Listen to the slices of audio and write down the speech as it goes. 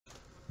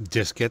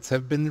Diskettes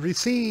have been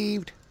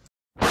received.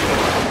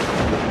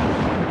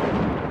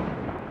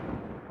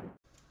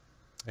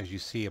 As you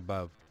see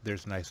above,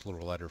 there's a nice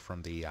little letter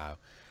from the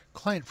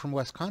client from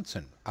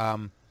Wisconsin.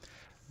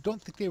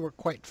 Don't think they were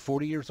quite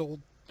 40 years old.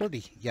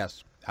 30,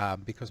 yes,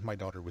 because my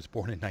daughter was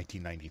born in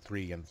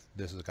 1993, and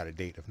this has got a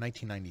date of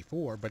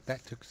 1994, but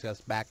that took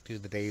us back to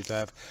the days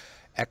of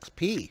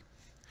XP.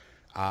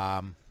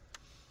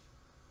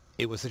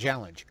 It was a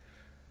challenge.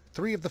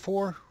 3 of the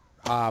 4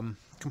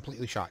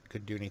 completely shot.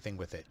 Couldn't do anything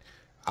with it.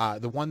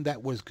 The one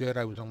that was good,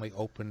 I was only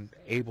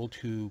able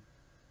to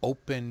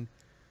open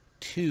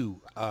 2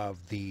 of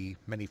the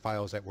many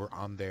files that were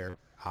on there,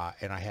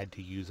 and I had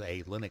to use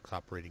a Linux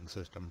operating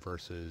system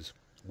versus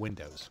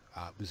Windows.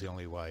 Was the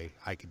only way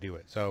I could do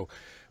it. So,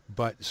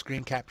 but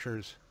screen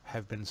captures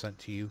have been sent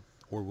to you,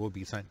 or will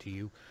be sent to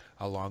you,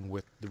 along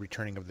with the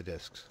returning of the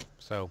disks.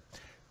 So,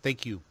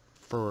 thank you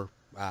for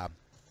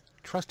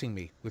trusting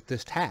me with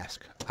this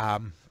task.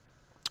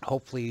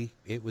 Hopefully,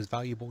 it was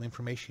valuable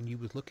information you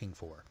was looking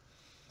for.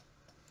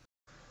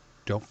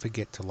 Don't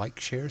forget to like,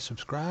 share,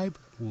 subscribe.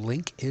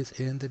 Link is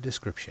in the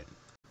description.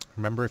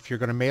 Remember, if you're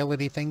going to mail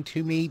anything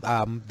to me,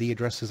 the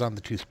address is on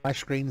the 2 splash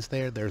screens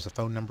there. There's a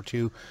phone number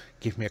too.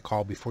 Give me a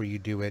call before you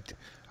do it.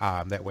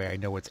 That way I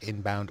know it's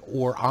inbound.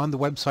 Or on the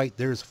website,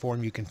 there's a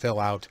form you can fill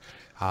out.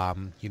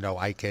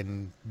 I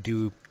can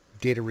do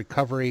data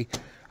recovery.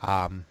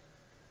 Of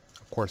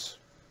course,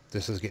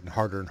 this is getting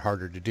harder and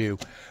harder to do.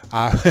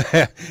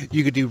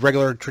 You could do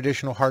regular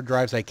traditional hard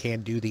drives. I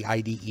can do the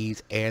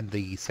IDEs and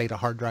the SATA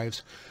hard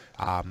drives.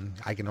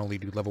 I can only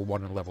do level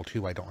 1 and level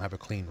 2. I don't have a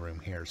clean room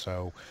here.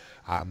 So,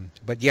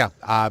 but yeah,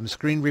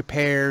 screen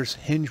repairs,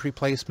 hinge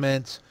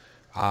replacements,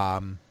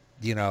 whatever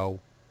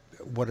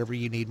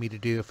you need me to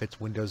do. If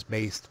it's Windows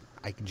based,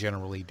 I can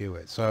generally do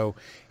it. So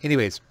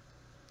anyways,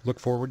 look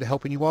forward to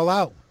helping you all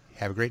out.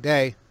 Have a great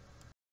day.